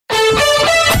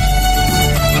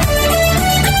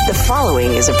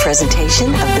is a presentation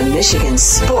of the Michigan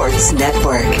Sports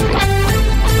Network.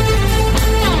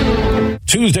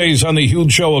 Tuesdays on the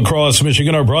Huge Show across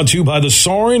Michigan are brought to you by the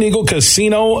Soaring Eagle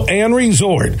Casino and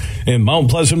Resort in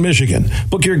Mount Pleasant, Michigan.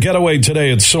 Book your getaway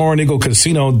today at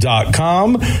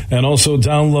SoaringEagleCasino.com and also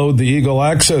download the Eagle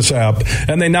Access app.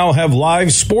 And they now have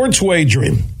live sports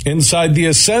wagering inside the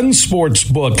Ascend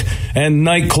Sportsbook and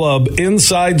nightclub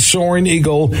inside Soaring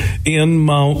Eagle in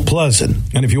Mount Pleasant.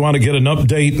 And if you want to get an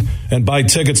update and buy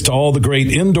tickets to all the great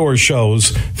indoor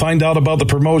shows, find out about the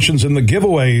promotions and the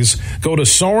giveaways, go to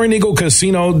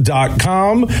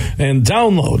SoaringEagleCasino.com and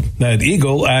download that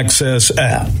Eagle Access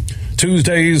app.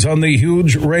 Tuesdays on the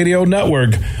Huge Radio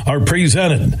Network are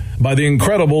presented by the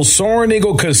incredible Soaring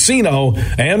Eagle Casino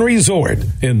and Resort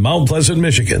in Mount Pleasant,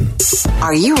 Michigan.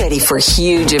 Are you ready for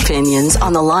huge opinions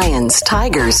on the Lions,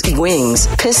 Tigers, Wings,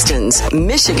 Pistons,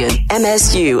 Michigan,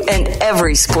 MSU, and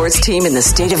every sports team in the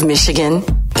state of Michigan?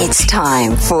 It's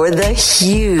time for The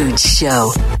Huge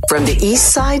Show. From the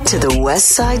east side to the west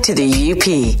side to the UP,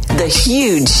 The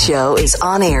Huge Show is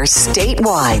on air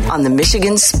statewide on the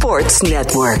Michigan Sports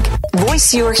Network.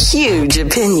 Voice your huge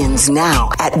opinions now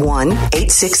at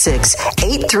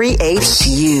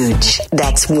 1-866-838-HUGE.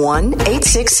 That's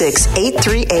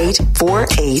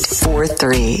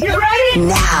 1-866-838-4843. You ready?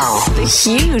 Now, the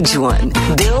huge one,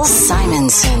 Bill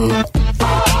Simonson.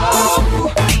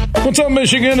 What's up,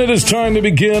 Michigan? It is time to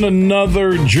begin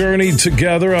another journey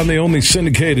together on the only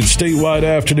syndicated statewide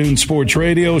afternoon sports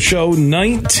radio show,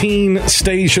 19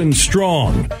 stations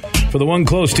strong. For the one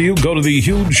close to you, go to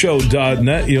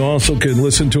thehugeshow.net. You also can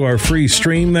listen to our free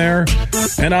stream there.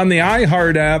 And on the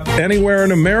iHeart app, anywhere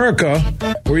in America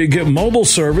where you get mobile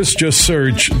service, just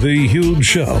search The Huge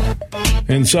Show.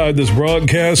 Inside this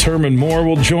broadcast, Herman Moore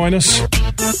will join us.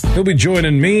 He'll be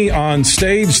joining me on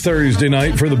stage Thursday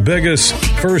night for the biggest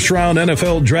first-round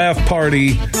NFL draft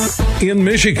party in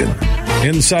Michigan,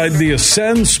 inside the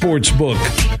Ascend Sportsbook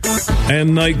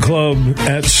and nightclub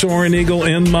at Soaring Eagle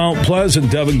in Mount Pleasant.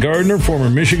 Devin Gardner, former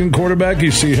Michigan quarterback.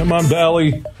 You see him on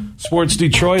Bally Sports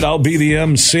Detroit. I'll be the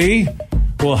MC.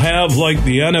 We'll have like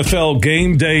the NFL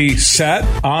game day set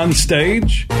on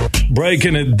stage,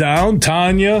 breaking it down.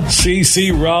 Tanya,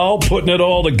 CC, Raul, putting it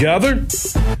all together.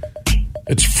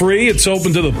 It's free. It's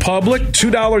open to the public.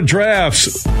 $2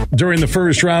 drafts during the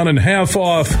first round and half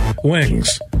off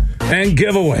wings and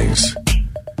giveaways.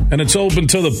 And it's open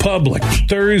to the public.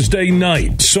 Thursday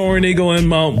night, Soaring Eagle in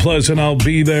Mount Pleasant. I'll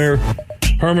be there.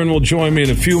 Herman will join me in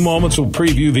a few moments. We'll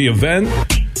preview the event,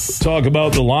 talk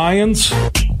about the Lions,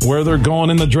 where they're going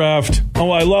in the draft.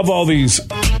 Oh, I love all these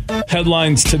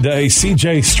headlines today.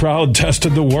 C.J. Stroud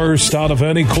tested the worst out of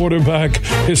any quarterback.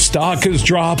 His stock is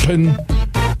dropping.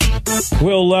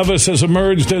 Will Levis has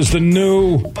emerged as the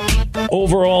new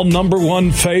overall number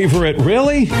one favorite.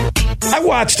 Really? I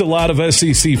watched a lot of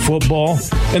SEC football,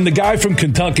 and the guy from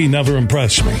Kentucky never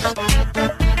impressed me.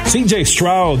 C.J.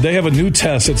 Stroud, they have a new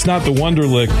test. It's not the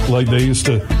Wonderlic like they used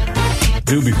to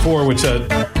do before, which that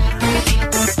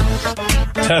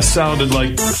test sounded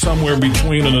like somewhere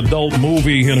between an adult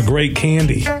movie and a great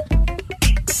candy.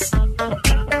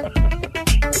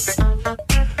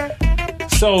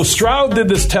 So Stroud did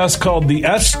this test called the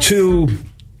S2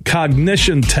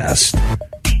 Cognition Test.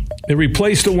 It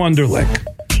replaced a Wonderlic.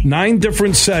 9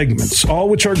 different segments, all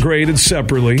which are graded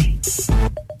separately.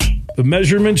 The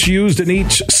measurements used in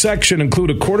each section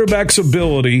include a quarterback's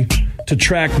ability to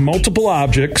track multiple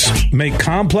objects, make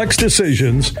complex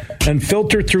decisions, and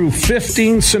filter through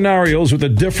 15 scenarios with a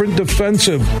different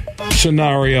defensive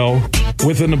scenario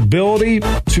with an ability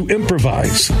to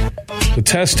improvise. The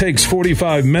test takes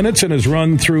 45 minutes and is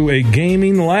run through a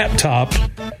gaming laptop,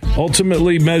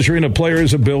 ultimately measuring a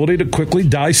player's ability to quickly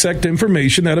dissect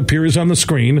information that appears on the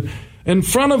screen in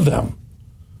front of them.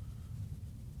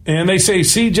 And they say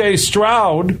C.J.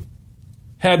 Stroud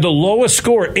had the lowest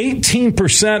score,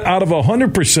 18% out of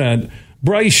 100%.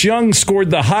 Bryce Young scored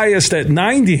the highest at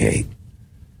 98%.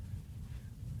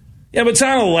 Yeah, but it's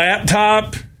on a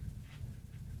laptop.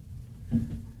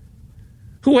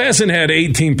 Who hasn't had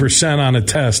 18% on a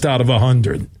test out of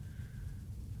 100?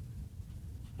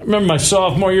 I remember my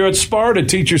sophomore year at Sparta,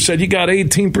 teacher said, you got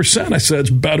 18%. I said,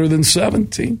 it's better than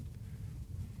 17.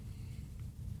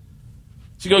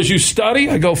 She goes, you study?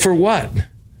 I go, for what?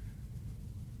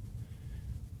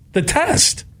 The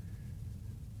test.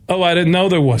 Oh, I didn't know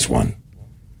there was one.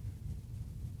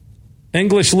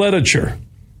 English literature.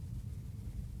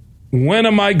 When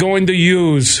am I going to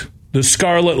use the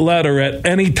scarlet letter at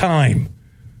any time?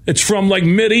 It's from like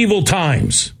medieval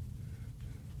times.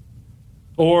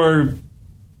 Or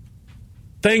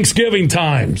Thanksgiving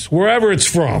times, wherever it's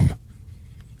from.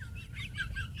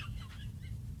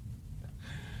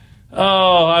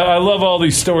 Oh, I love all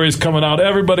these stories coming out.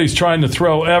 Everybody's trying to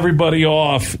throw everybody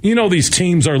off. You know these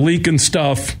teams are leaking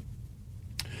stuff.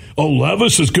 Oh,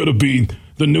 Levis is going to be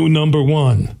the new number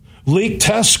one. Leak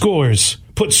test scores.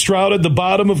 Put Stroud at the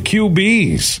bottom of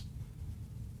QBs.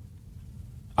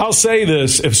 I'll say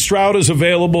this. If Stroud is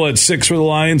available at 6 for the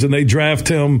Lions and they draft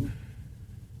him,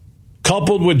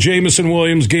 coupled with Jameson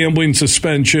Williams' gambling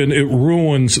suspension, it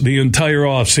ruins the entire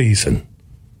offseason.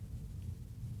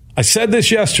 I said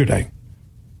this yesterday.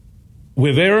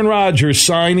 With Aaron Rodgers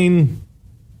signing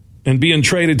and being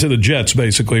traded to the Jets,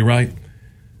 basically, right?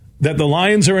 That the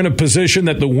Lions are in a position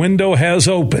that the window has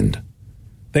opened.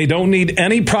 They don't need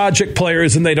any project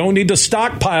players, and they don't need to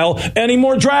stockpile any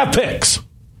more draft picks.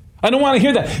 I don't want to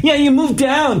hear that. Yeah, you move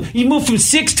down. You move from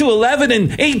 6 to 11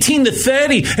 and 18 to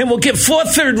 30, and we'll get 4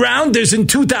 third-rounders in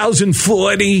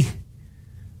 2040.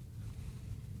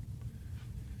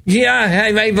 Yeah,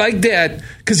 I like that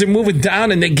because they're moving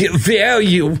down and they get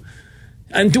value.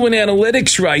 I'm doing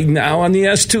analytics right now on the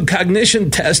S2 cognition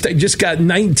test. I just got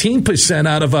 19%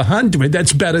 out of 100.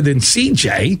 That's better than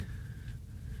CJ.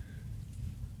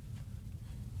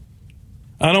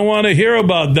 I don't want to hear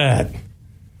about that.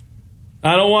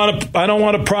 I don't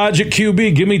want a project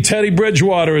QB. Give me Teddy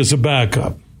Bridgewater as a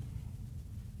backup.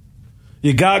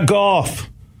 You got Goff.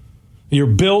 You're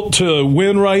built to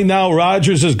win right now.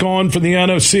 Rodgers is gone from the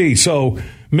NFC. So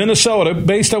Minnesota,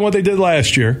 based on what they did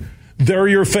last year, they're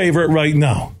your favorite right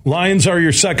now. Lions are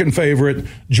your second favorite.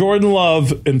 Jordan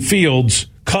Love and Fields,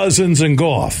 Cousins and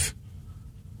Goff.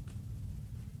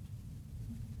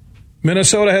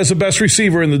 Minnesota has the best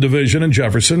receiver in the division in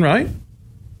Jefferson, right?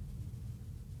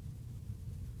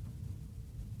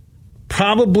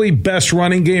 Probably best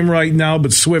running game right now,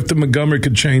 but Swift and Montgomery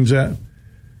could change that.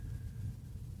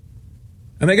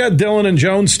 And they got Dillon and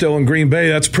Jones still in Green Bay.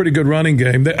 That's a pretty good running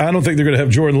game. I don't think they're going to have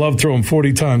Jordan Love throw him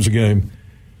 40 times a game.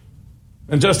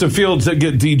 And Justin Fields, they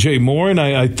get DJ Moore, and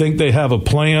I think they have a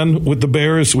plan with the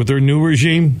Bears, with their new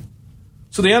regime.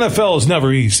 So the NFL is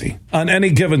never easy on any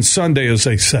given Sunday, as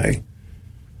they say.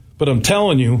 But I'm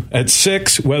telling you, at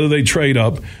 6, whether they trade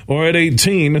up, or at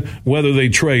 18, whether they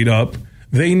trade up,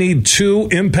 they need 2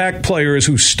 impact players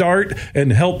who start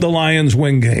and help the Lions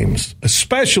win games,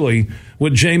 especially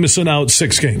with Jameson out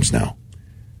 6 games now.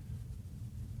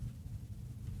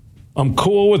 I'm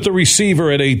cool with the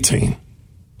receiver at 18.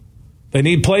 They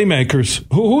need playmakers.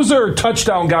 Who's their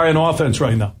touchdown guy in offense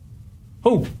right now?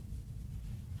 Who?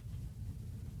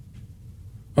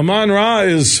 Amon-Ra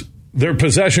is their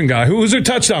possession guy. Who's their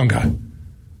touchdown guy?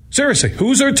 Seriously,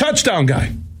 who's their touchdown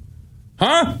guy?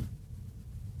 Huh?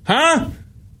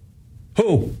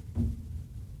 Who?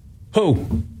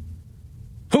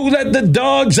 Who let the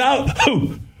dogs out?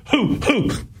 Who?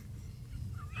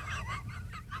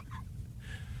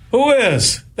 Who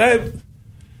is that?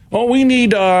 Oh, we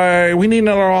need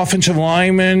another offensive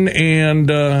lineman,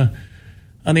 and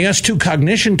on the S2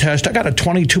 cognition test, I got a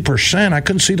 22%. I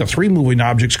couldn't see the 3 moving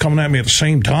objects coming at me at the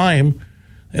same time.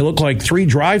 They look like 3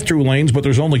 drive-through lanes, but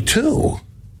there's only 2.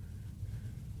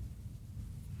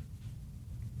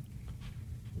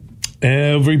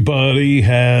 Everybody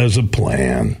has a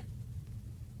plan.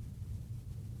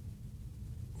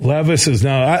 Levis is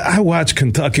now, I watch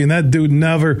Kentucky, and that dude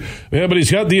never, yeah, but he's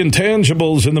got the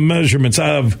intangibles and the measurements.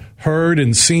 I've heard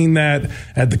and seen that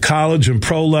at the college and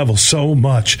pro level so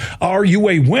much. Are you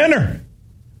a winner?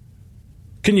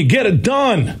 Can you get it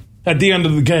done at the end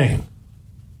of the game?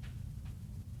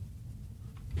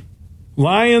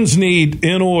 Lions need,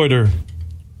 in order,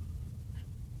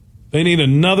 they need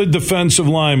another defensive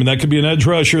lineman. That could be an edge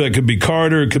rusher. That could be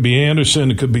Carter. It could be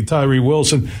Anderson. It could be Tyree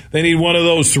Wilson. They need one of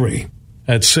those 3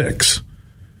 at 6.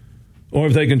 Or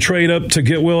if they can trade up to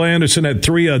get Will Anderson at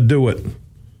 3, I'd do it.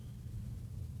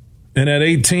 And at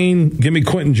 18, give me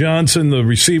Quentin Johnson, the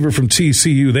receiver from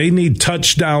TCU. They need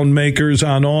touchdown makers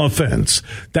on offense.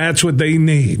 That's what they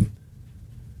need.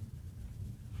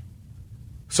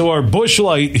 So our Busch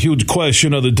Light huge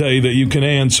question of the day that you can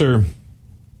answer.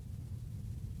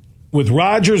 With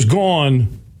Rodgers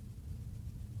gone,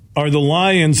 are the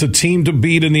Lions a team to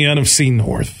beat in the NFC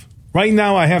North? Right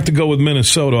now, I have to go with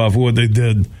Minnesota off of what they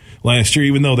did last year,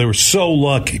 even though they were so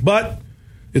lucky. But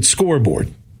it's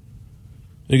scoreboard.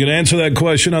 You can answer that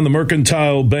question on the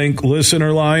Mercantile Bank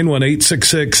listener line,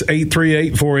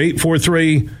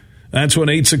 1-866-838-4843. That's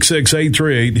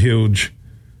 1-866-838-HUGE.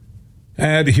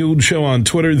 At Huge Show on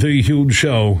Twitter, The Huge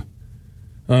Show.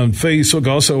 On Facebook,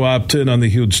 also opt in on the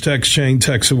Huge text chain.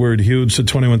 Text the word Huge to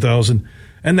 21,000.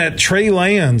 And that Trey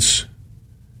Lance,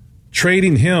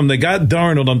 trading him, they got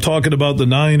Darnold. I'm talking about the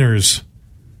Niners.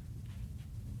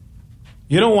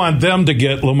 You don't want them to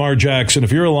get Lamar Jackson.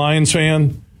 If you're a Lions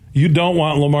fan You don't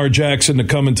want Lamar Jackson to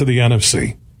come into the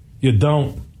NFC. You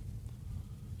don't.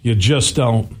 You just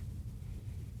don't.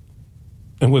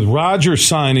 And with Rodgers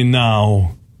signing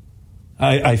now,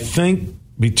 I think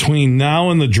between now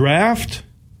and the draft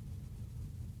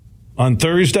on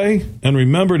Thursday, and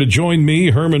remember to join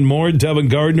me, Herman Moore, Devin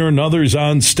Gardner, and others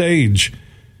on stage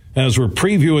as we're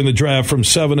previewing the draft from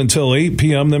 7 until 8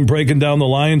 p.m., then breaking down the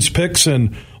Lions picks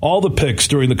and all the picks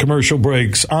during the commercial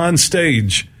breaks on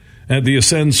stage at the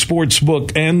Ascend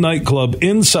Sportsbook and Nightclub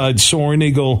inside Soaring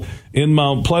Eagle in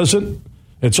Mount Pleasant.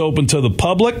 It's open to the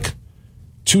public.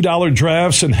 $2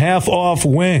 drafts and half off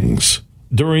wings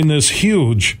during this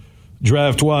huge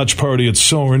draft watch party at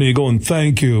Soaring Eagle. And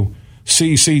thank you,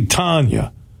 CC,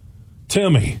 Tanya,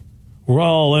 Timmy,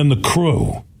 Raul, and the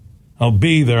crew. I'll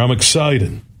be there. I'm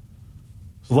excited.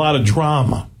 There's a lot of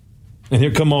drama. And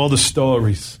here come all the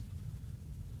stories.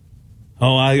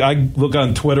 Oh, I look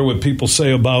on Twitter what people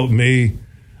say about me.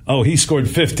 Oh, he scored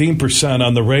 15%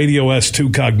 on the radio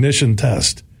S2 cognition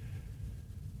test.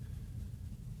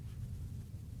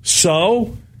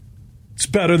 So, it's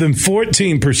better than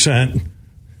 14%.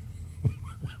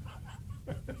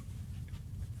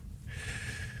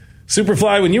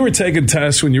 Superfly, when you were taking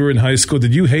tests when you were in high school,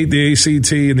 did you hate the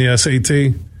ACT and the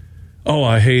SAT? Oh,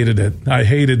 I hated it. I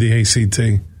hated the ACT.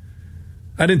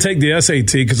 I didn't take the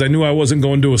SAT because I knew I wasn't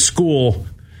going to a school.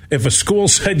 If a school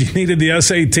said you needed the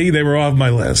SAT, they were off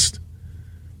my list.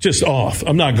 Just off.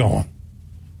 I'm not going.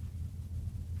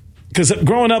 Because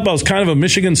growing up, I was kind of a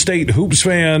Michigan State hoops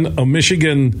fan, a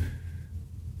Michigan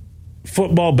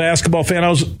football, basketball fan.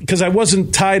 Because I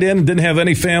wasn't tied in and didn't have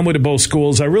any family to both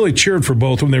schools. I really cheered for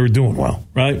both when they were doing well,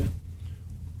 right?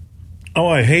 Oh,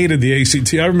 I hated the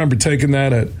ACT. I remember taking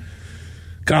that at,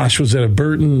 was that at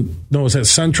Burton? No, it was at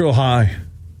Central High.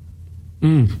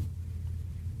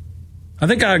 I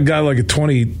think I got like a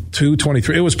 22,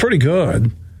 23. It was pretty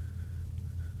good,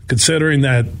 considering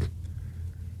that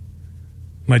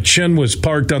my chin was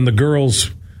parked on the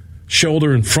girl's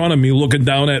shoulder in front of me looking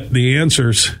down at the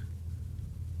answers.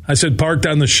 I said parked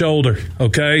on the shoulder,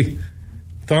 okay?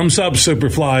 Thumbs up,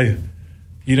 Superfly.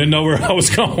 You didn't know where I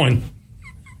was going.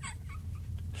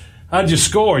 How'd you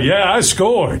score? Yeah, I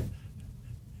scored.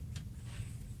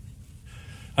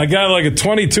 I got like a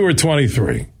 22 or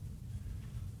 23,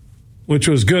 which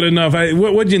was good enough.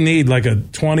 What'd you need, like a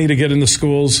 20 to get into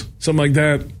schools? Something like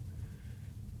that?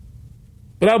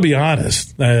 But I'll be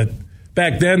honest,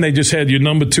 back then they just had your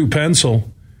number 2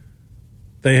 pencil.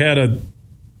 They had a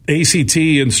ACT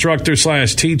instructor /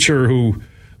 teacher who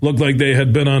looked like they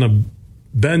had been on a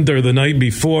bender the night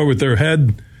before with their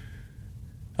head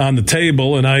on the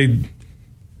table, and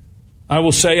I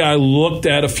will say I looked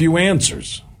at a few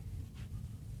answers.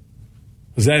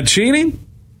 Is that cheating?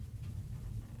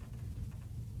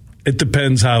 It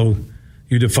depends how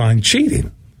you define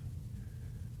cheating.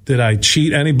 Did I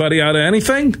cheat anybody out of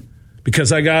anything?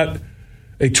 Because I got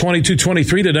a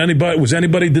 22-23, was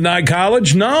anybody denied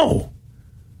college? No.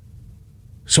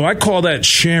 So I call that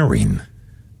sharing.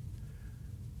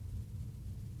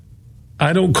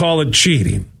 I don't call it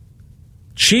cheating.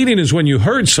 Cheating is when you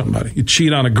hurt somebody. You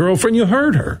cheat on a girlfriend, you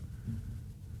hurt her.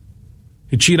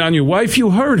 You cheat on your wife,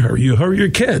 you hurt her. You hurt your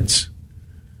kids.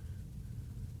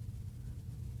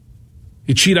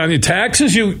 You cheat on your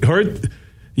taxes,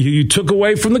 you took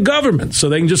away from the government so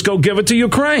they can just go give it to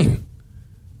Ukraine.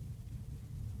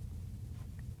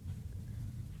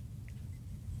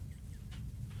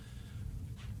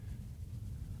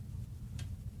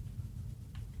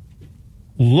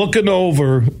 Looking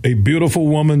over a beautiful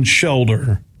woman's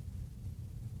shoulder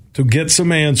to get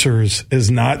some answers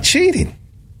is not cheating.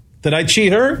 Did I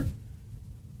cheat her?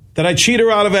 Did I cheat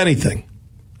her out of anything?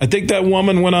 I think that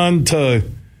woman went on to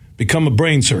become a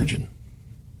brain surgeon.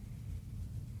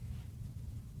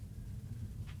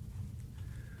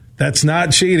 That's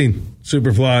not cheating,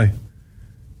 Superfly.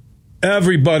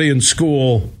 Everybody in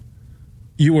school,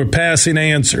 you were passing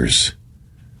answers.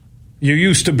 You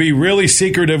used to be really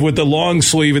secretive with the long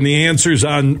sleeve and the answers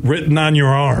written on your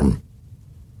arm.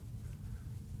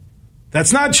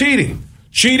 That's not cheating.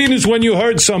 Cheating is when you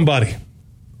hurt somebody.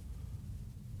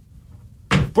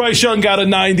 Bryce Young got a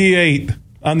 98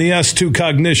 on the S2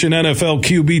 Cognition NFL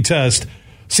QB test.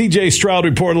 C.J. Stroud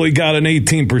reportedly got an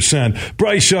 18%.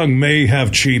 Bryce Young may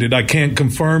have cheated. I can't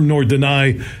confirm nor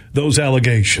deny those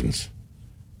allegations.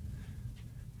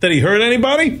 Did he hurt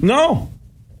anybody? No.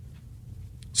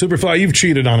 Superfly, you've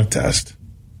cheated on a test.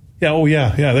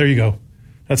 Yeah, there you go.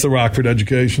 That's the Rockford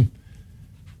education.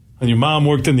 And your mom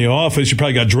worked in the office. You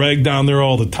probably got dragged down there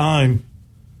all the time.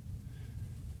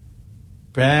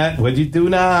 Brad, what'd you do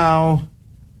now?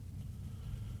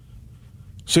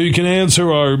 So you can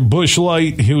answer our Busch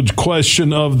Light huge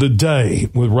question of the day.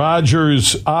 With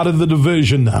Rodgers out of the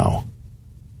division now,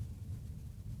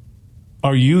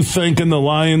 are you thinking the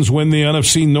Lions win the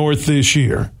NFC North this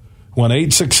year?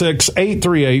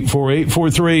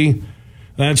 1-866-838-4843.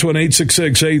 That's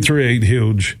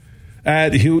 1-866-838-HUGE.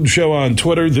 At Huge Show on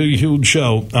Twitter, The Huge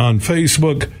Show on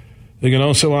Facebook. They can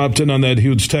also opt in on that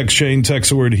huge text chain. Text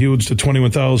the word HUGE to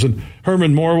 21,000.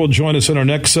 Herman Moore will join us in our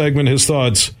next segment. His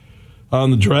thoughts on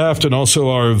the draft and also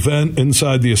our event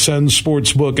inside the Ascend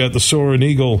Sportsbook at the Soaring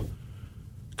Eagle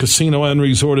Casino and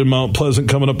Resort in Mount Pleasant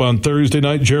coming up on Thursday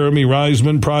night. Jeremy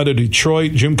Reisman, Pride of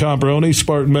Detroit, Jim Comparoni,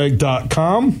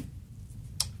 SpartanMag.com.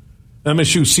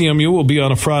 MSU CMU will be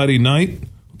on a Friday night.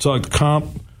 We'll talk to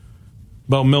Comp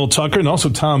about Mel Tucker and also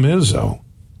Tom Izzo.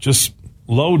 Just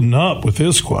loading up with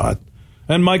his squad.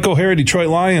 And Mike O'Hare,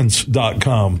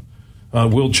 DetroitLions.com.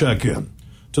 We'll check in.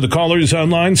 To the callers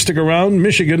online, stick around.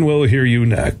 Michigan will hear you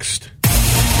next.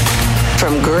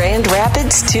 From Grand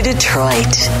Rapids to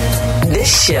Detroit,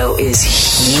 this show is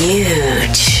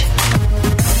huge.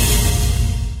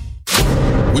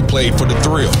 We played for the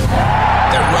thrill,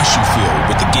 that rush you feel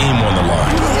with the game on the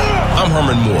line. I'm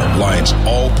Herman Moore, Lions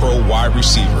All-Pro wide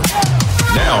receiver.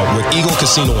 Now, with Eagle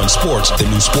Casino and Sports, the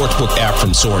new sportsbook app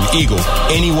from Soaring Eagle,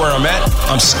 anywhere I'm at,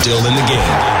 I'm still in the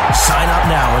game. Sign up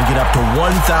now and get up to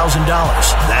 $1,000.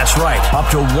 That's right,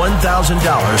 up to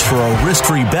 $1,000 for a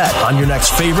risk-free bet on your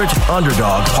next favorite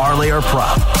underdog, parlay, or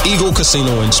prop. Eagle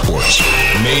Casino and Sports.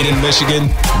 Made in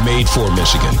Michigan, made for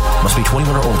Michigan. Must be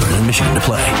 21 or older in Michigan to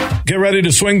play. Get ready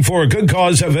to swing for a good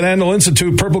cause at Van Andel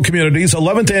Institute Purple Community's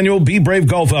 11th annual Be Brave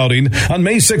Golf Outing on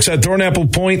May 6th at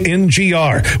Thornapple Point in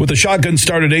GR. With the shotgun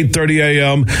start at 8:30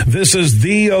 a.m. This is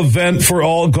the event for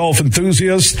all golf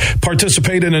enthusiasts.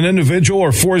 Participate in an individual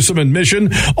or foursome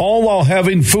admission, all while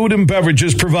having food and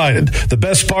beverages provided. The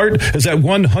best part is that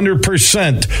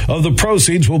 100% of the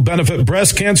proceeds will benefit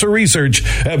breast cancer research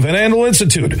at Van Andel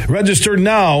Institute. Register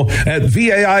now at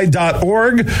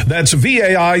vai.org. That's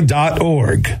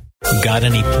vai.org. Got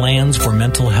any plans for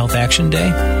Mental Health Action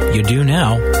Day? You do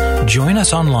now. Join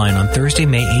us online on Thursday,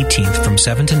 May 18th from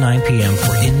 7 to 9 p.m.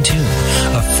 for In Tune,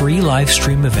 a free live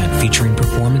stream event featuring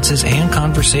performances and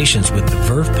conversations with the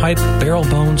Verve Pipe, Barrel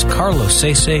Bones, Carlos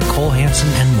Sese, Cole Hansen,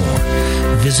 and more.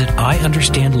 Visit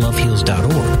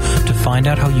IUnderstandLoveHeals.org to find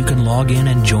out how you can log in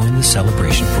and join the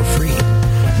celebration for free.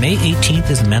 May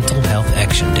 18th is Mental Health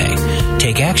Action Day.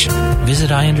 Take action. Visit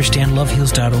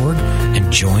IUnderstandLoveHeals.org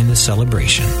and join the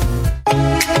celebration.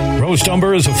 Roast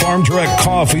Umber is a farm-direct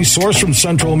coffee sourced from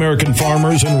Central American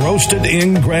farmers and roasted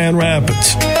in Grand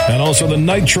Rapids. And also the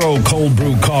Nitro Cold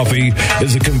Brew Coffee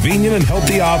is a convenient and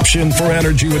healthy option for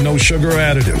energy with no sugar or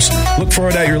additives. Look for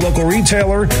it at your local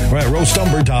retailer or at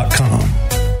roastumber.com.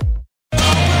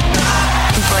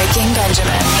 Breaking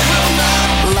Benjamin.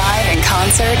 Live in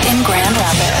concert in Grand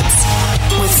Rapids.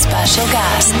 With special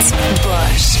guests,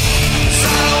 Bush.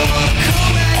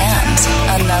 And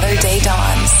Another Day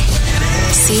Dawns.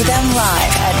 See them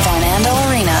live at Van Andel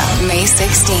Arena, May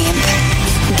 16th.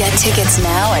 Get tickets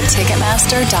now at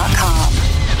Ticketmaster.com.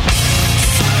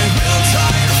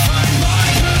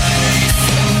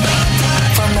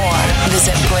 For more,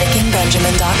 visit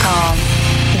BreakingBenjamin.com.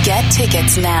 Get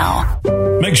tickets now.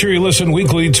 Make sure you listen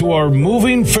weekly to our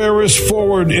Moving Ferris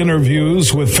Forward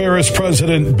interviews with Ferris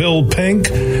President Bill Pink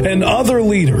and other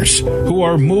leaders who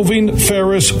are moving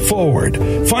Ferris forward.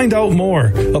 Find out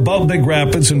more about Big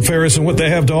Rapids and Ferris and what they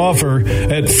have to offer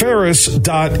at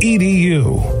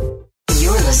ferris.edu.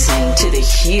 You're listening to The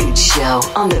Huge Show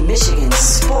on the Michigan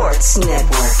Sports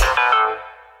Network.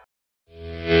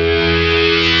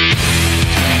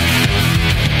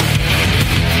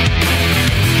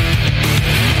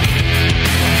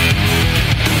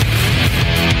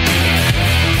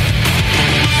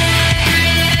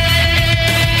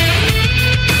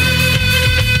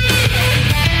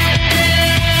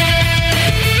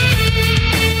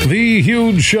 The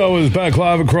Huge Show is back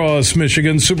live across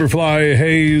Michigan. Superfly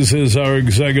Hayes is our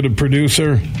executive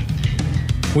producer.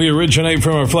 We originate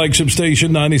from our flagship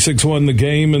station, 96.1 The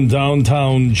Game in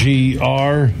downtown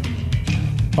GR.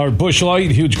 Our Busch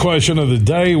Light huge question of the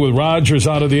day with Rodgers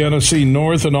out of the NFC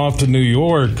North and off to New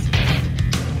York.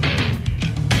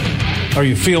 Are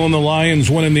you feeling the Lions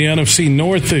winning the NFC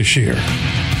North this year?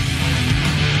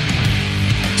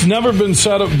 It's never been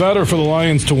set up better for the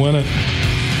Lions to win it.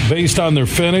 Based on their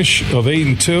finish of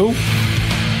 8-2.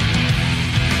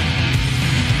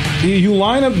 You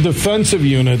line up defensive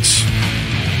units,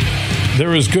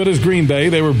 they're as good as Green Bay.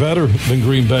 They were better than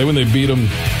Green Bay when they beat them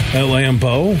at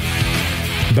Lambeau.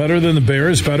 Better than the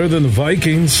Bears, better than the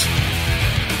Vikings.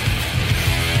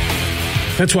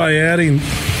 That's why adding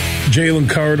Jalen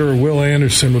Carter or Will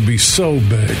Anderson would be so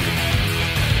big.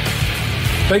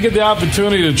 They get the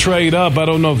opportunity to trade up. I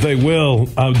don't know if they will.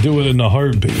 I'll do it in a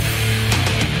heartbeat.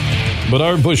 But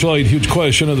Art Bushlight, huge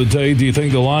question of the day. Do you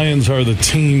think the Lions are the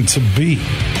team to beat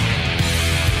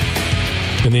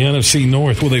in the NFC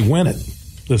North? Will they win it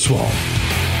this fall?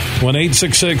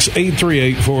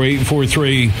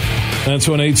 1-866-838-4843. That's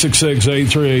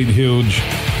 1-866-838-HUGE.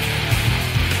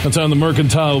 That's on the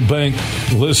Mercantile Bank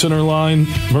listener line.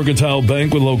 Mercantile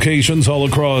Bank with locations all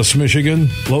across Michigan.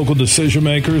 Local decision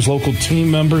makers, local team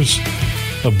members.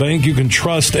 A bank you can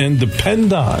trust and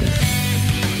depend on.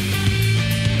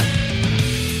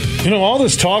 You know, all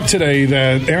this talk today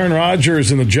that Aaron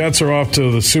Rodgers and the Jets are off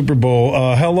to the Super Bowl.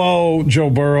 Hello, Joe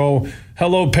Burrow.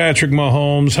 Hello, Patrick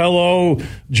Mahomes. Hello,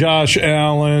 Josh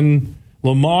Allen.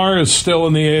 Lamar is still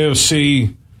in the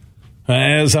AFC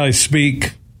as I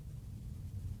speak.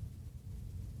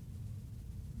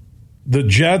 The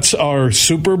Jets are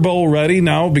Super Bowl ready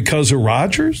now because of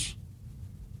Rodgers?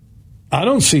 I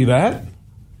don't see that.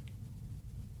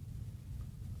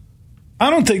 I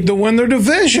don't think they'll win their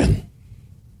division.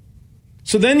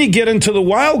 So then you get into the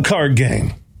wild card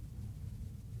game.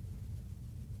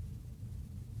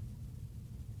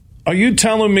 Are you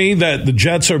telling me that the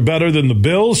Jets are better than the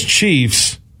Bills,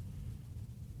 Chiefs,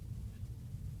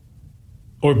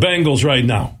 or Bengals right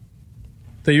now?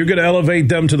 That you're going to elevate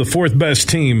them to the fourth best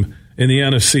team in the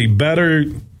NFC, better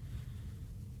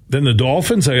than the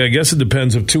Dolphins? I guess it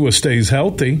depends if Tua stays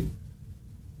healthy.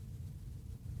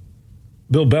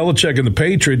 Bill Belichick and the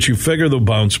Patriots, you figure they'll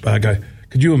bounce back.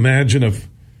 Could you imagine if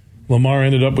Lamar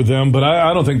ended up with them? But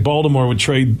I don't think Baltimore would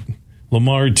trade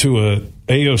Lamar to a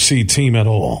AOC team at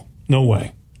all. No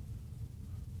way.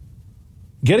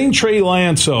 Getting Trey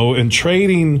Lance, though, and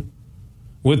trading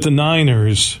with the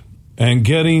Niners and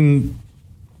getting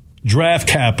draft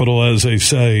capital, as they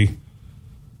say,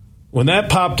 when that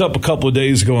popped up a couple of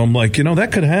days ago, I'm like,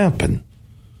 that could happen.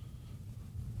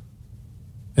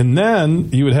 And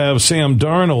then you would have Sam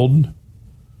Darnold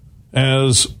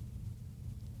as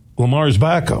Lamar's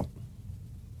backup.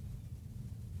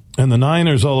 And the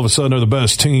Niners all of a sudden are the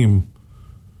best team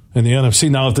in the NFC.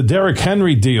 Now, if the Derrick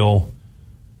Henry deal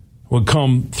would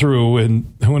come through,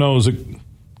 and who knows, it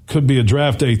could be a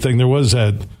draft day thing. There was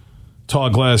that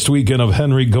talk last weekend of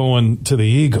Henry going to the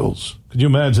Eagles. Could you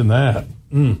imagine that?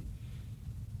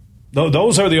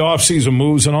 Those are the offseason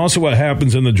moves, and also what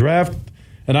happens in the draft.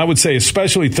 And I would say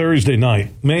especially Thursday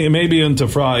night, maybe into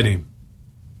Friday,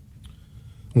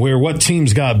 where what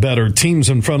teams got better, teams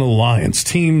in front of the Lions,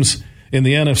 teams in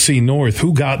the NFC North,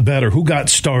 who got better, who got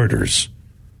starters.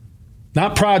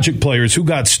 Not project players, who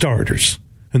got starters.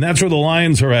 And that's where the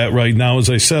Lions are at right now, as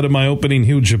I said in my opening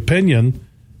huge opinion.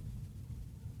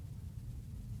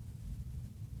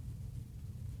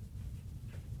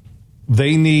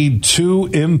 They need two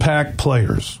impact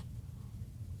players.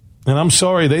 And I'm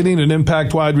sorry, they need an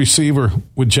impact wide receiver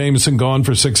with Jameson gone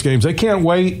for 6 games. They can't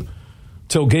wait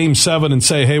till Game 7 and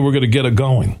say, hey, we're going to get it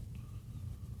going.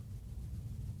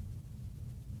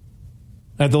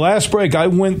 At the last break, I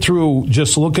went through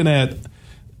just looking at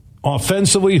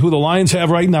offensively who the Lions have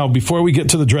right now before we get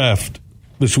to the draft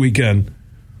this weekend.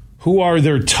 Who are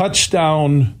their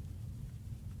touchdown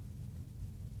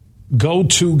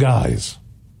go-to guys?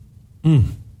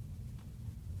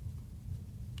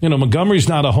 Montgomery's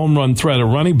not a home run threat at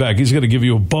running back. He's going to give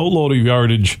you a boatload of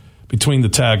yardage between the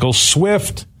tackles.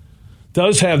 Swift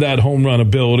does have that home run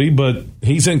ability, but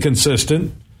he's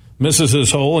inconsistent, misses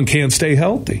his hole, and can't stay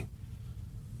healthy.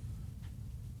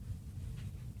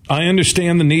 I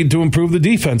understand the need to improve the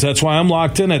defense. That's why I'm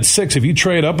locked in at 6. If you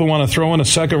trade up and want to throw in a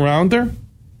second rounder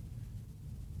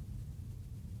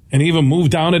and even move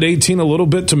down at 18 a little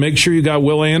bit to make sure you got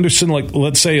Will Anderson, like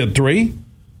let's say at 3,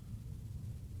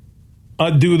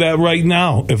 I'd do that right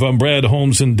now if I'm Brad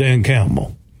Holmes and Dan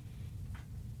Campbell.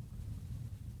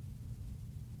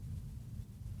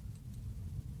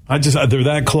 They're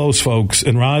that close, folks.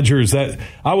 And Rodgers,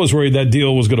 I was worried that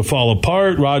deal was going to fall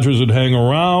apart. Rodgers would hang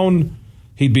around.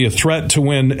 He'd be a threat to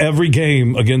win every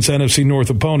game against NFC North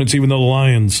opponents, even though the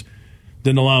Lions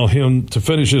didn't allow him to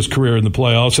finish his career in the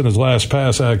playoffs. And his last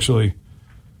pass actually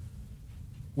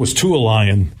was to a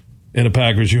Lion in a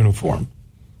Packers uniform.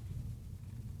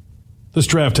 This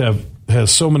draft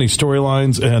has so many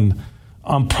storylines, and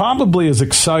I'm probably as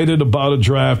excited about a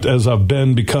draft as I've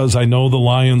been because I know the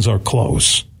Lions are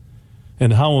close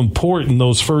and how important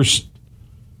those first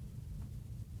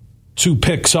 2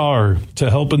 picks are to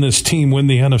helping this team win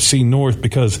the NFC North,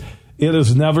 because it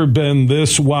has never been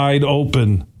this wide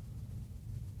open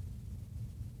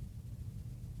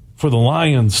for the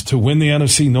Lions to win the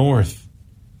NFC North.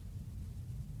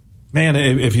 Man,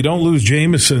 if you don't lose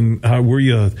Jameson, were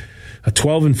you a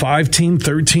 12-5 team,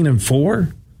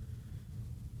 13-4?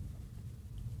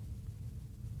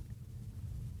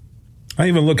 I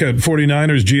even look at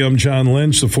 49ers GM John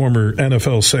Lynch, the former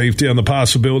NFL safety, on the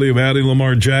possibility of adding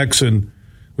Lamar Jackson.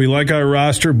 We like our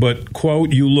roster, but,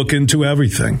 quote, you look into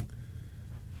everything.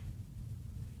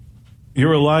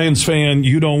 You're a Lions fan.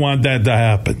 You don't want that to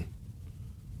happen.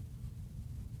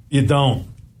 You don't.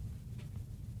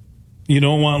 You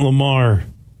don't want Lamar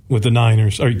with the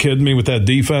Niners. Are you kidding me with that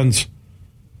defense?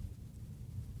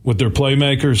 With their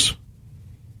playmakers?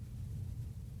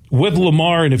 With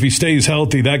Lamar, and if he stays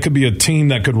healthy, that could be a team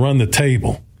that could run the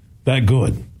table. That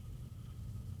good.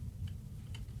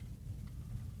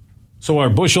 So our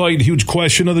Busch Light huge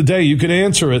question of the day, you can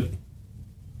answer it.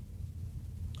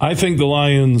 I think the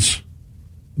Lions,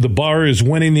 the bar is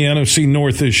winning the NFC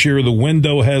North this year. The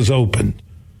window has opened.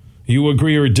 You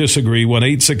agree or disagree?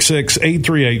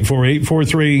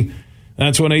 1-866-838-4843.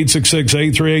 That's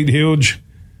 1-866-838-HUGE.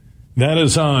 That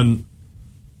is on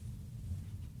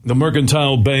the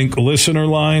Mercantile Bank listener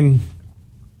line.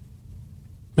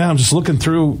 Man, I'm just looking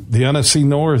through the NFC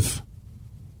North.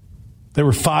 They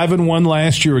were 5-1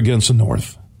 last year against the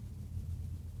North.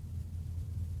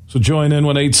 So join in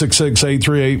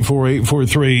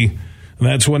 1-866-838-4843. And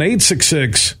that's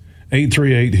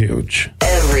 1-866-838-HUGE.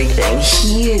 Everything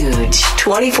huge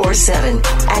 24/7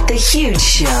 at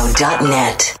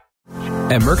thehugeshow.net.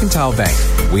 At Mercantile Bank,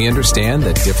 we understand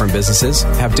that different businesses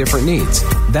have different needs.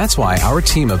 That's why our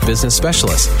team of business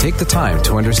specialists take the time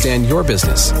to understand your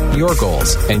business, your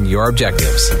goals, and your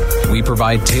objectives. We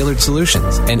provide tailored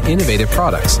solutions and innovative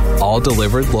products, all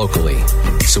delivered locally.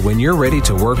 So when you're ready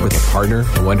to work with a partner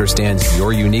who understands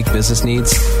your unique business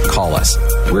needs, call us.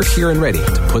 We're here and ready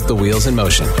to put the wheels in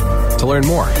motion. To learn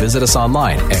more, visit us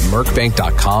online at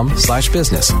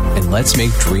mercbank.com/business and let's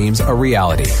make dreams a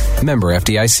reality. Member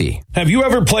FDIC. Have you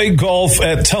ever played golf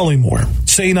at Tullymore,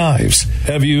 St. Ives?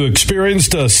 Have you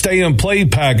experienced a stay-and-play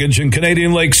package in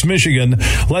Canadian Lakes, Michigan,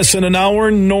 less than an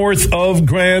hour north of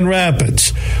Grand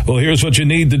Rapids? Well, here's what you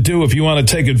need to do if you want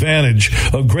to take advantage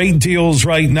of great deals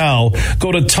right now.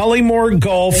 Go to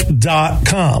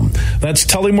TullymoreGolf.com. That's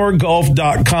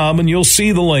TullymoreGolf.com, and you'll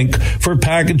see the link for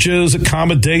packages,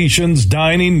 accommodations,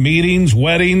 dining, meetings,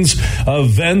 weddings,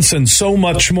 events, and so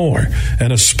much more.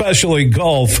 And especially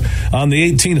golf on the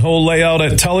 18-hole layout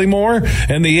at Tullymore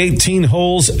and the 18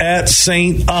 holes at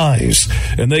St. Ives.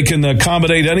 And they can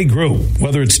accommodate any group,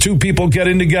 whether it's 2 people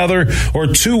getting together or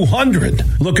 200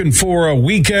 looking for a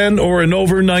weekend or an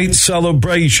overnight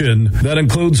celebration. That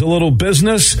includes a little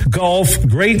business, golf,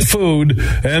 great food,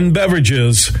 and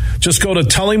beverages. Just go to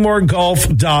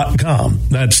TullymoreGolf.com.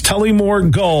 That's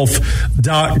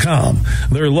TullymoreGolf.com.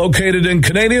 They're located in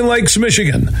Canadian Lakes,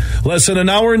 Michigan, less than an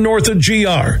hour north of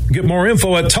GR. Get more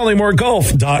info at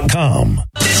TullymoreGolf.com.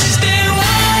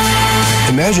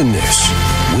 Imagine this,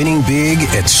 winning big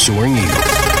at Soaring Eagle.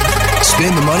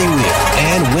 Spin the money wheel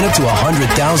and win up to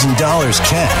 $100,000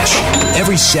 cash.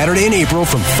 Every Saturday in April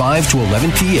from 5 to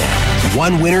 11 p.m.,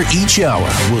 one winner each hour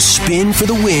will spin for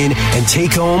the win and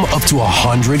take home up to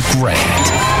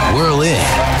 $100,000. Whirl in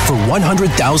for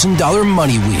 $100,000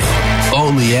 money wheel.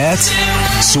 Only at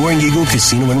Soaring Eagle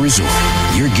Casino and Resort.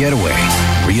 Your getaway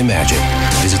reimagined.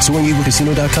 Visit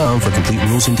SoaringEagleCasino.com for complete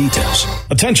rules and details.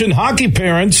 Attention hockey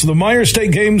parents, the Meijer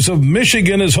State Games of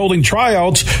Michigan is holding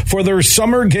tryouts for their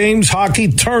Summer Games Hockey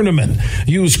Tournament.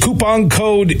 Use coupon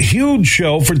code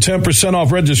HUGESHOW for 10%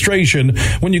 off registration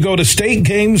when you go to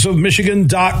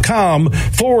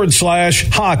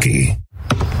stategamesofmichigan.com/hockey.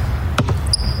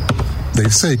 They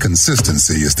say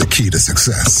consistency is the key to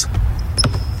success.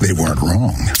 They weren't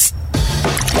wrong.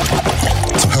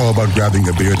 So how about grabbing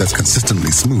a beer that's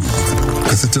consistently smooth,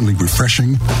 consistently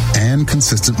refreshing, and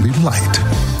consistently light?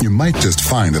 You might just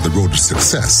find that the road to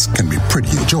success can be pretty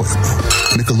enjoyable.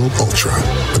 Michelob Ultra,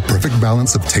 the perfect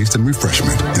balance of taste and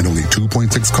refreshment, and only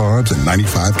 2.6 carbs and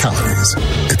 95 calories.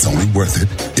 It's only worth it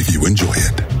if you enjoy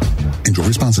it. Enjoy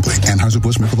responsibly.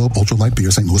 Anheuser-Busch Michelob Ultra Light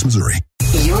Beer, St. Louis, Missouri.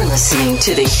 You're listening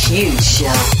to The Huge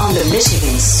Show on the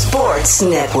Michigan Sports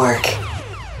Network.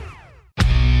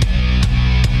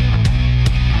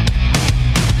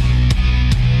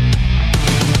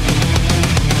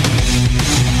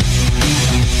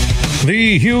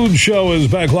 The Huge Show is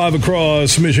back live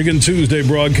across Michigan. Tuesday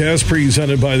broadcast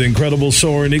presented by the incredible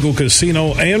Soaring Eagle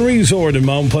Casino and Resort in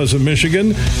Mount Pleasant,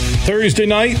 Michigan. Thursday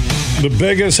night, the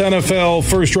biggest NFL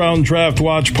first-round draft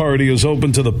watch party is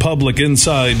open to the public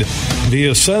inside the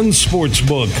Ascend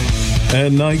Sportsbook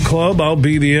and Nightclub. I'll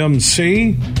be the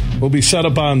MC. We'll be set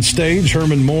up on stage.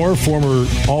 Herman Moore, former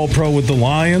All-Pro with the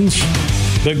Lions,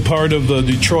 Big part of the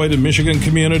Detroit and Michigan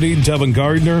community. Devin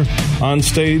Gardner on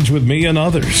stage with me and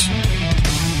others.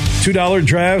 $2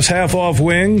 drafts, half off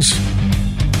wings.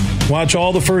 Watch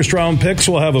all the first-round picks.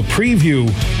 We'll have a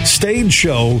preview stage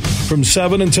show from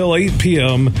 7 until 8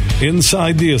 p.m.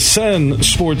 inside the Ascend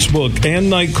Sportsbook and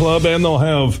Nightclub, and they'll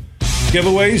have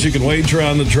giveaways. You can wager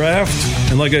on the draft.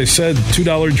 And like I said,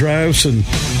 $2 drafts and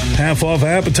half off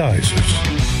appetizers.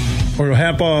 Or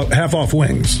half off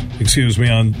wings,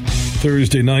 on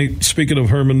Thursday night. Speaking of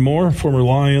Herman Moore, former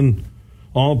Lion,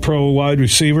 all-pro wide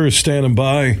receiver, is standing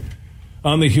by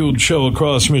on the Huge Show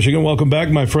across Michigan. Welcome back,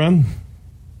 my friend.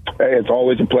 Hey, it's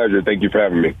always a pleasure. Thank you for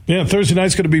having me. Yeah, Thursday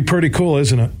night's going to be pretty cool,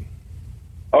 isn't it?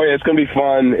 Oh, yeah, it's going to be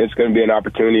fun. It's going to be an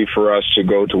opportunity for us to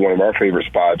go to one of our favorite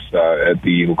spots at the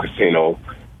Eagle Casino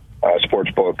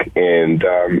Sportsbook. And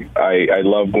I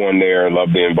love going there. I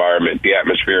love the environment, the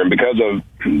atmosphere. And because of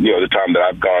the time that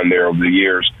I've gone there over the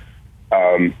years,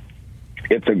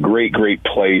 it's a great, great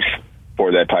place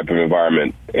for that type of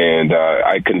environment. And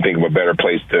I couldn't think of a better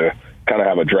place to kind of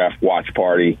have a draft watch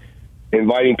party.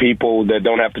 Inviting people that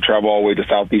don't have to travel all the way to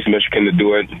Southeast Michigan to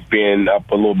do it, being up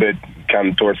a little bit kind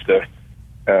of towards the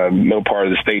middle part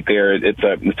of the state there, it's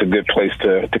a good place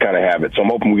to kind of have it. So I'm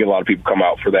hoping we get a lot of people come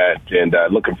out for that, and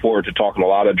looking forward to talking a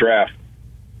lot of draft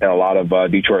and a lot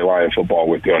of Detroit Lion football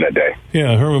with you on that day.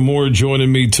 Yeah, Herman Moore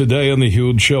joining me today on the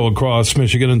Huge Show across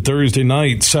Michigan. And Thursday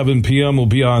night, 7 p.m., we'll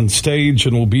be on stage,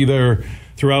 and we'll be there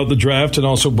throughout the draft and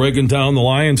also breaking down the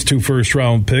Lions' 2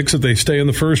 first-round picks. If they stay in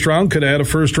the first round, could add a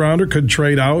first-rounder, could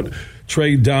trade out,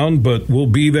 trade down, but we'll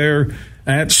be there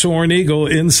at Soaring Eagle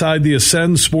inside the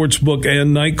Ascend Sportsbook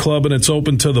and Nightclub, and it's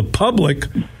open to the public.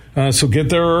 So get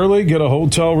there early, get a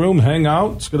hotel room, hang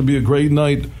out. It's going to be a great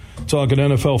night talking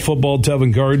NFL football.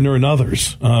 Devin Gardner and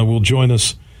others will join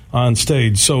us on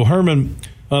stage. So, Herman,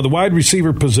 the wide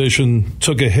receiver position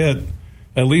took a hit,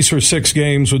 at least for 6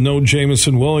 games, with no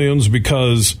Jameson Williams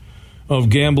because of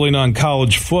gambling on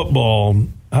college football.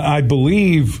 I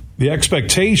believe the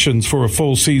expectations for a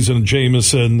full season of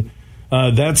Jameson,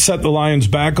 that set the Lions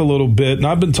back a little bit. And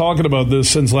I've been talking about this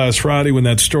since last Friday when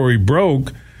that story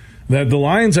broke, that the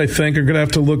Lions, I think, are going to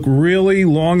have to look really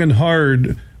long and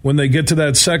hard when they get to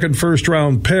that second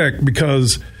first-round pick,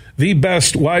 because the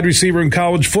best wide receiver in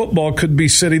college football could be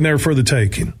sitting there for the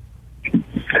taking.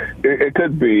 It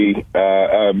could be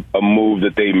a move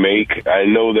that they make. I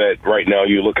know that right now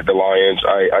you look at the Lions,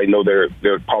 I know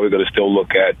they're probably going to still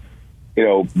look at,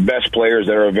 best players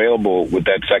that are available with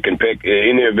that second pick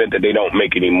in the event that they don't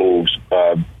make any moves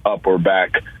up or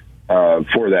back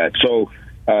for that. So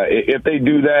if they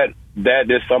do that,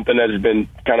 that is something that has been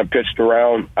kind of pitched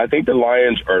around. I think the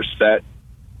Lions are set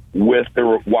with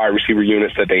the wide receiver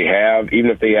units that they have, even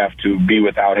if they have to be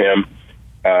without him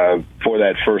for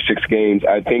that first 6 games.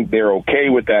 I think they're okay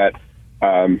with that.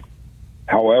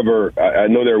 However, I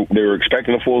know they're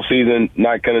expecting a full season,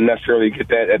 not going to necessarily get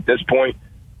that at this point.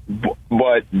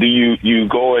 But do you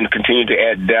go and continue to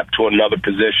add depth to another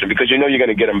position because you're going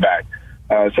to get them back?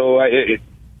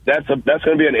 That's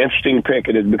going to be an interesting pick.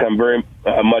 It has become very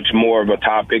much more of a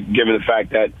topic given the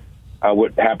fact that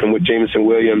what happened with Jameson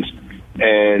Williams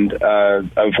and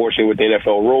unfortunately with the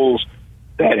NFL rules,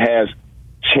 that has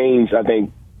changed, I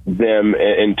think, them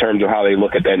in terms of how they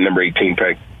look at that number 18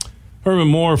 pick. Herman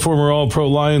Moore, former All-Pro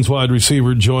Lions wide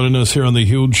receiver, joining us here on the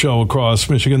Huge Show across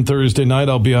Michigan. Thursday night,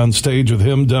 I'll be on stage with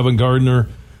him, Devin Gardner,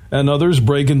 and others,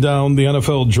 breaking down the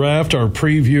NFL Draft, our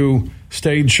preview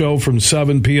stage show from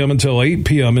 7 p.m. until 8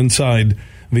 p.m. inside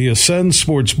the Ascend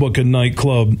Sportsbook and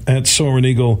Nightclub at Soaring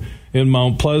Eagle in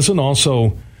Mount Pleasant.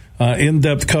 Also,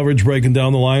 in-depth coverage breaking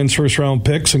down the Lions' first-round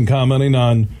picks and commenting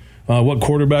on what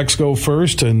quarterbacks go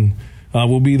first, and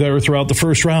we'll be there throughout the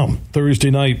first round Thursday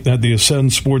night at the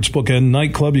Ascend Sportsbook and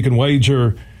Nightclub. You can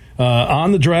wager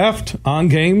on the draft, on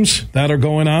games that are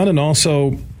going on, and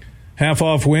also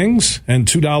half-off wings and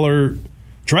 $2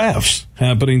 drafts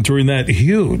happening during that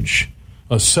huge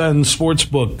Ascend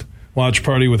Sportsbook watch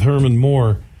party with Herman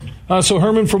Moore. So,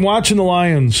 Herman, from watching the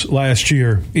Lions last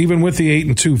year, even with the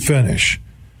 8-2 finish,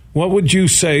 what would you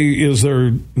say is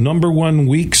their number one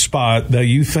weak spot that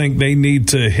you think they need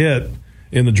to hit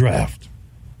in the draft?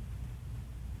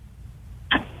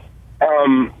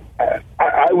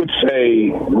 I would say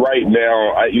right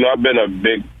now, I've been a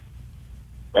big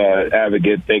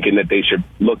advocate thinking that they should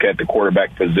look at the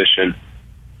quarterback position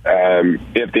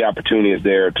if the opportunity is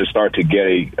there to start to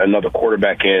get another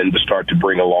quarterback in to start to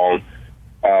bring along.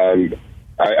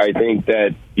 I think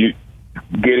that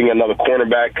getting another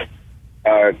cornerback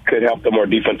could help them, or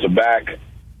defensive back.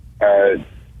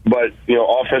 But,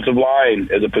 offensive line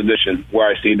is a position where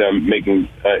I see them making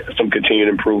some continued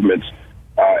improvements.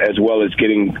 as well as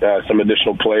getting some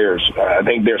additional players. I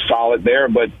think they're solid there,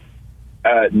 but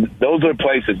those are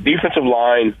places. Defensive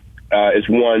line is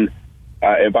one.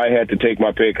 If I had to take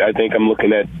my pick, I think I'm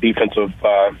looking at defensive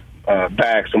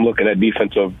backs. I'm looking at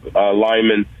defensive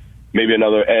linemen, maybe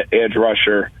another edge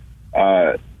rusher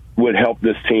would help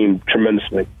this team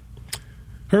tremendously.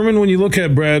 Herman, when you look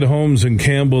at Brad Holmes and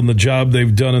Campbell and the job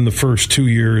they've done in the first 2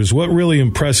 years, what really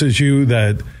impresses you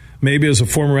that maybe as a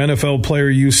former NFL player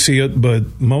you see it,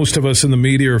 but most of us in the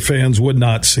media or fans would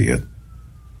not see it?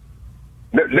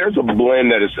 There's a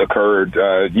blend that has occurred.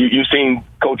 You've seen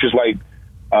coaches like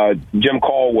Jim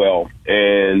Caldwell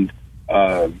and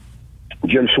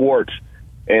Jim Schwartz,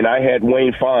 and I had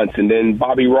Wayne Fonts and then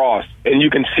Bobby Ross, and you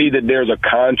can see that there's a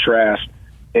contrast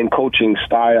in coaching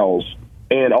styles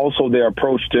and also their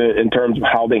approach to in terms of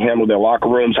how they handle their locker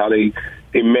rooms, how they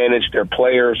manage their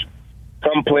players.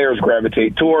 Some players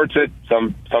gravitate towards it,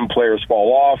 some players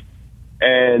fall off,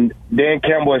 and Dan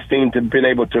Campbell has seemed to have been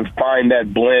able to find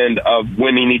that blend of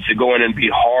when he needs to go in and be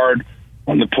hard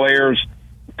on the players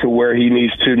to where he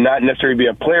needs to not necessarily be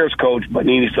a player's coach, but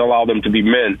he needs to allow them to be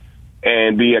men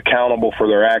and be accountable for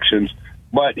their actions.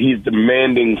 But he's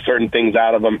demanding certain things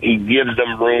out of them. He gives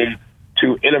them room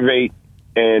to innovate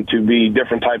and to be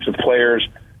different types of players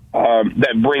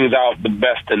that brings out the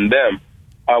best in them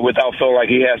without feeling like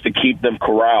he has to keep them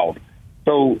corralled.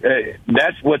 So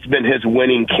that's what's been his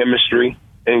winning chemistry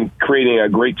and creating a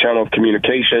great channel of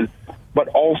communication, but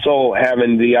also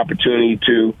having the opportunity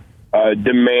to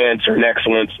demand certain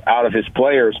excellence out of his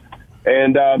players.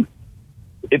 And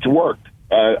it's worked.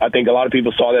 I think a lot of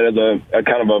people saw that as a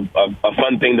kind of a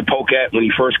fun thing to poke at when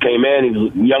he first came in. He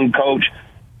was a young coach,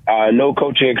 no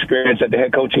coaching experience at the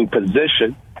head coaching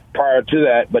position prior to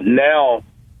that, but now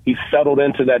he's settled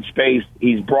into that space.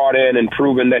 He's brought in and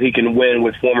proven that he can win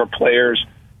with former players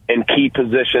in key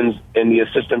positions in the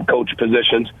assistant coach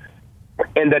positions,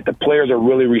 and that the players are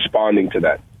really responding to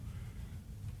that.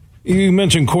 You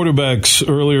mentioned quarterbacks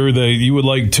earlier that you would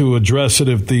like to address it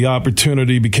if the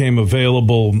opportunity became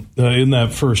available in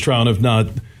that first round, if not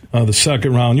the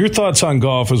second round. Your thoughts on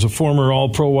Goff as a former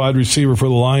All-Pro wide receiver for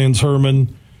the Lions,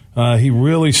 Herman? He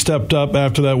really stepped up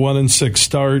after that 1-6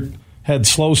 start, had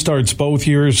slow starts both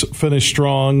years, finished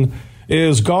strong.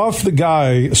 Is Goff the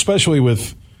guy, especially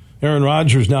with Aaron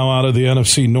Rodgers now out of the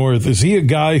NFC North, is he a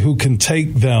guy who can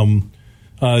take them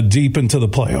deep into the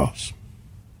playoffs?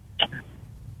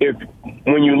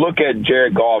 When you look at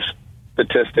Jared Goff's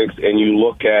statistics and you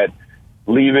look at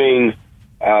leaving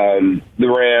the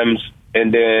Rams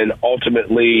and then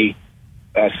ultimately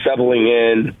settling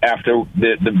in after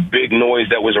the big noise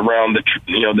that was around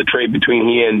the trade between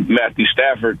he and Matthew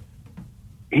Stafford,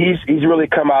 he's really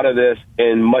come out of this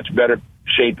in much better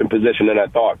shape and position than I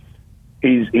thought.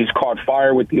 He's caught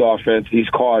fire with the offense. He's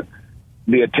caught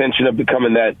the attention of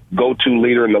becoming that go-to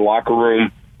leader in the locker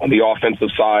room on the offensive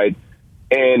side.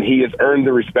 And he has earned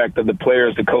the respect of the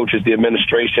players, the coaches, the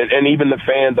administration, and even the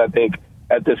fans, I think,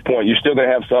 at this point. You're still going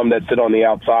to have some that sit on the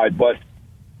outside. But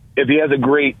if he has a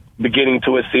great beginning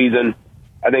to his season,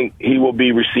 I think he will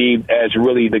be received as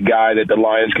really the guy that the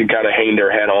Lions can kind of hang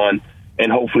their hat on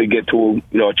and hopefully get to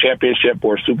a championship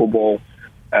or a Super Bowl,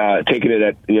 taking it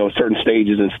at certain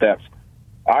stages and steps.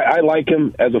 I like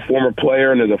him as a former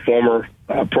player and as a former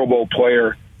Pro Bowl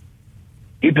player.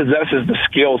 He possesses the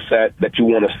skill set that you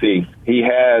want to see. He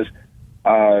has,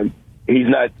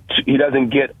 he doesn't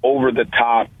get over the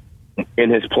top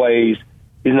in his plays.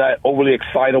 He's not overly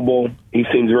excitable. He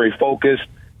seems very focused,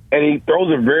 and he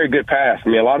throws a very good pass. I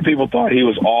mean, a lot of people thought he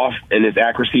was off and his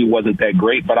accuracy wasn't that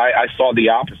great, but I saw the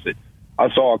opposite. I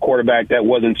saw a quarterback that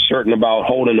wasn't certain about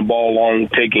holding the ball long,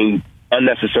 taking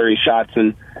unnecessary shots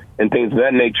and things of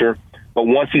that nature. But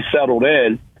once he settled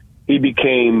in, he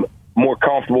became more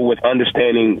comfortable with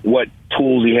understanding what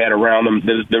tools he had around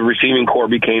him. The receiving core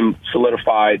became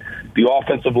solidified. The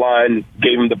offensive line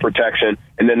gave him the protection,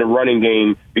 and then the running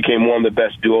game became one of the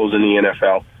best duos in the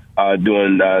NFL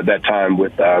during that time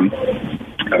with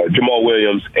Jamal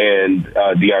Williams and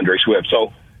DeAndre Swift.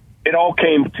 So it all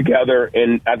came together,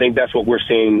 and I think that's what we're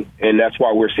seeing, and that's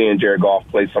why we're seeing Jared Goff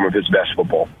play some of his best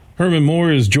football. Herman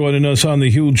Moore is joining us on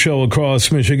the Huge Show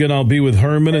across Michigan. I'll be with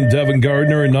Herman and Devin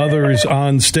Gardner and others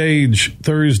on stage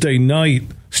Thursday night,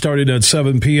 starting at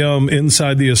 7 p.m.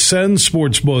 inside the Ascend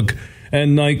Sportsbook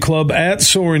and Nightclub at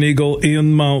Soaring Eagle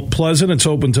in Mount Pleasant. It's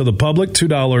open to the public,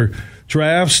 $2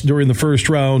 drafts during the first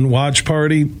round watch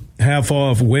party, half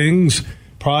off wings,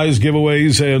 prize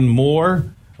giveaways, and more.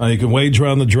 You can wager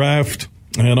on the draft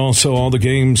and also all the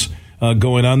games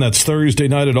going on. That's Thursday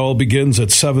night. It all begins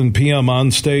at 7 p.m.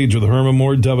 on stage with Herman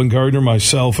Moore, Devin Gardner,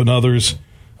 myself, and others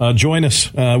Join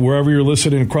us wherever you're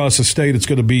listening across the state. It's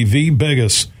going to be the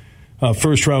biggest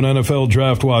first-round NFL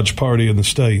draft watch party in the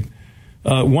state.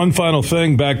 One final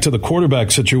thing, back to the quarterback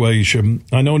situation.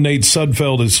 I know Nate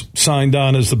Sudfeld is signed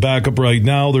on as the backup right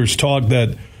now. There's talk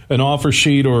that an offer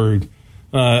sheet or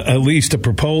at least a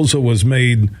proposal was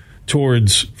made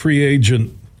towards free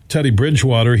agent Teddy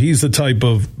Bridgewater. He's the type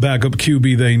of backup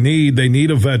QB they need. They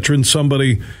need a veteran,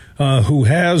 somebody who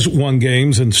has won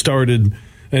games and started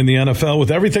in the NFL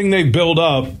with everything they've built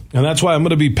up. And that's why I'm going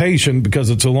to be patient, because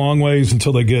it's a long ways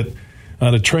until they get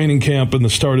out of training camp and the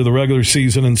start of the regular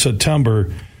season in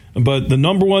September. But the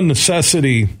number one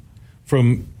necessity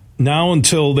from now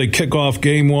until they kick off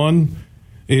game one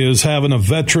is having a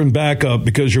veteran backup,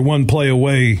 because you're one play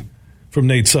away from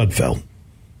Nate Sudfeld.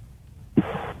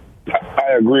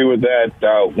 I agree with that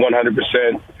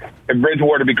 100%. If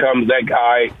Bridgewater becomes that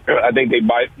guy, I think they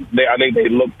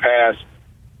look past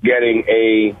getting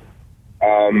a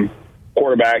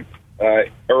quarterback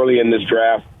early in this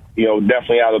draft.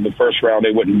 Definitely out of the first round,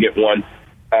 they wouldn't get one.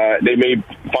 They may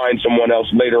find someone else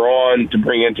later on to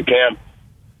bring into camp.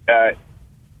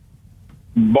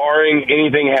 Barring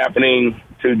anything happening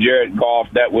to Jared Goff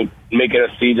that would make it a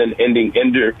season-ending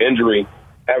injury,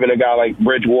 having a guy like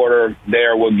Bridgewater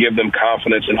there will give them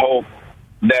confidence and hope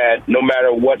that no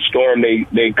matter what storm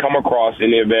they come across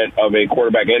in the event of a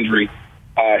quarterback injury,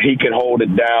 he can hold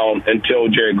it down until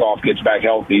Jared Goff gets back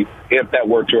healthy, if that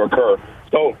were to occur.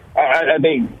 So I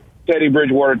think Teddy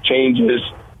Bridgewater changes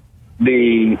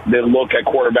the look at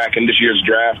quarterback in this year's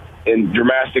draft and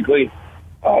dramatically,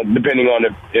 depending on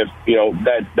if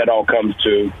that all comes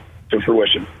to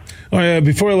fruition. All right,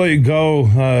 before I let you go,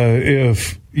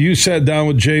 if you sat down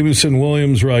with Jameson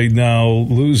Williams right now,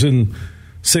 losing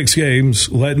 6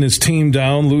 games, letting his team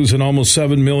down, losing almost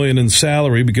 $7 million in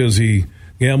salary because he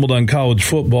gambled on college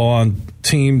football on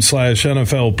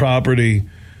team/NFL property,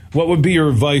 what would be your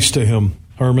advice to him,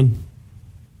 Herman?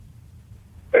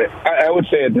 I would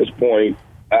say at this point,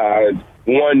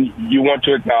 one, you want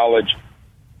to acknowledge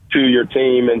to your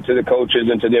team and to the coaches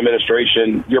and to the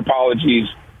administration your apologies,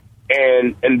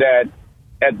 and that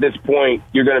at this point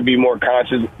you're going to be more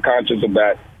conscious of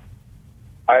that.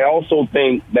 I also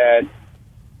think that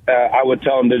I would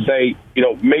tell them to say,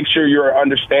 make sure you're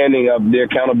understanding of the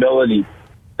accountability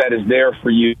that is there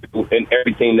for you in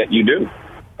everything that you do,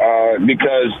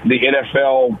 because the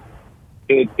NFL,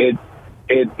 it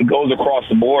goes across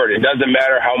the board. It doesn't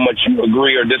matter how much you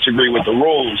agree or disagree with the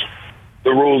rules.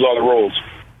 The rules are the rules.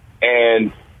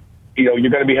 And, you're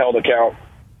going to be held account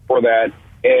for that.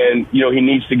 And, he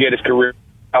needs to get his career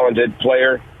talented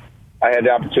player. I had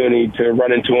the opportunity to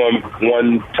run into him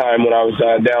one time when I was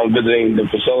down visiting the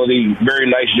facility. Very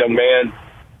nice young man.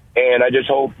 And I just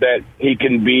hope that he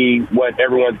can be what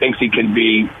everyone thinks he can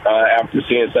be after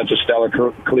seeing such a stellar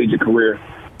collegiate career.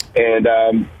 And,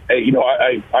 I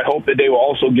hope that they will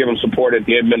also give him support at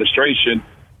the administration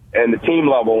and the team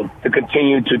level to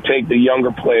continue to take the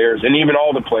younger players and even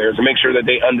all the players and make sure that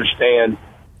they understand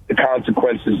the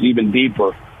consequences even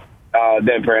deeper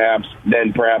than perhaps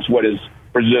what is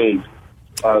presumed.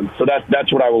 So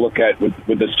that's what I will look at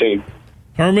with this team.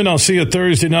 Herman, I'll see you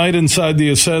Thursday night inside the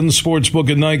Ascend Sportsbook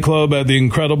and Nightclub at the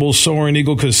incredible Soaring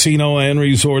Eagle Casino and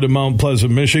Resort in Mount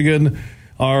Pleasant, Michigan.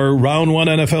 Our Round 1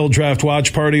 NFL Draft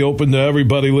Watch Party open to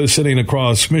everybody listening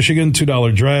across Michigan.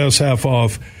 $2 drafts, half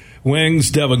off wings.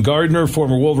 Devin Gardner,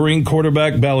 former Wolverine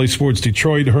quarterback, Bally Sports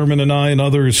Detroit. Herman and I and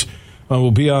others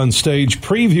will be on stage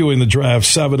previewing the draft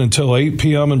 7 until 8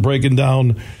 p.m. and breaking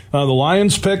down the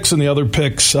Lions picks and the other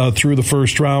picks through the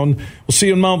first round. We'll see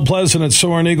you in Mount Pleasant at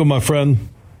Soaring Eagle, my friend.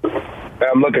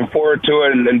 I'm looking forward to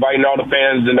it and inviting all the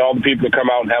fans and all the people to come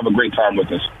out and have a great time with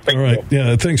us. All right.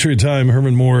 Yeah, thanks for your time.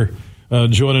 Herman Moore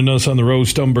joining us on the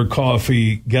Roast Umber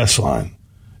Coffee guest line.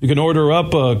 You can order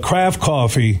up a craft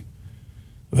coffee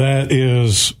that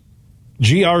is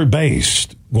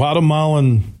GR-based,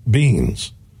 Guatemalan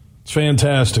beans. It's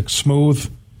fantastic,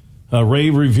 smooth.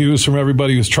 Rave reviews from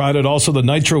everybody who's tried it. Also, the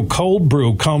Nitro Cold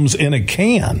Brew comes in a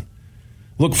can.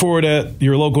 Look for it at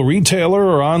your local retailer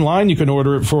or online. You can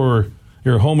order it for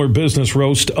your home or business,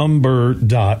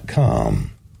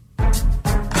 roastumber.com.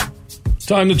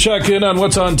 Time to check in on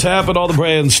what's on tap at all the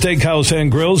Brands Steakhouse and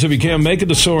Grills. If you can't make it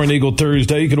to Soaring Eagle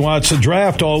Thursday, you can watch the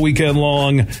draft all weekend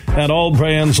long at all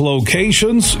Brands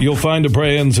locations. You'll find a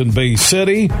Brands in Bay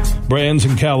City, Brands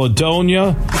in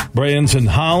Caledonia, Brands in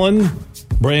Holland,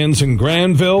 Brands in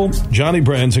Granville, Johnny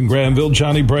Brands in Granville,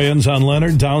 Johnny Brands on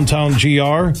Leonard, downtown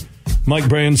GR. Mike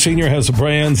Brands Sr. has a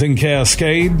Brands in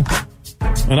Cascade.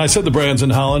 And I said the Brands in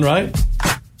Holland, right?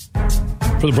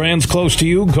 For the brands close to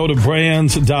you, go to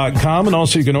brands.com. And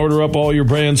also you can order up all your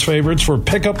Brands favorites for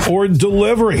pickup or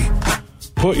delivery.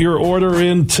 Put your order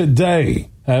in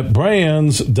today at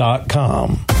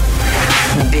brands.com.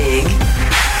 Big,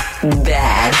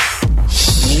 bad,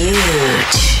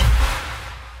 huge.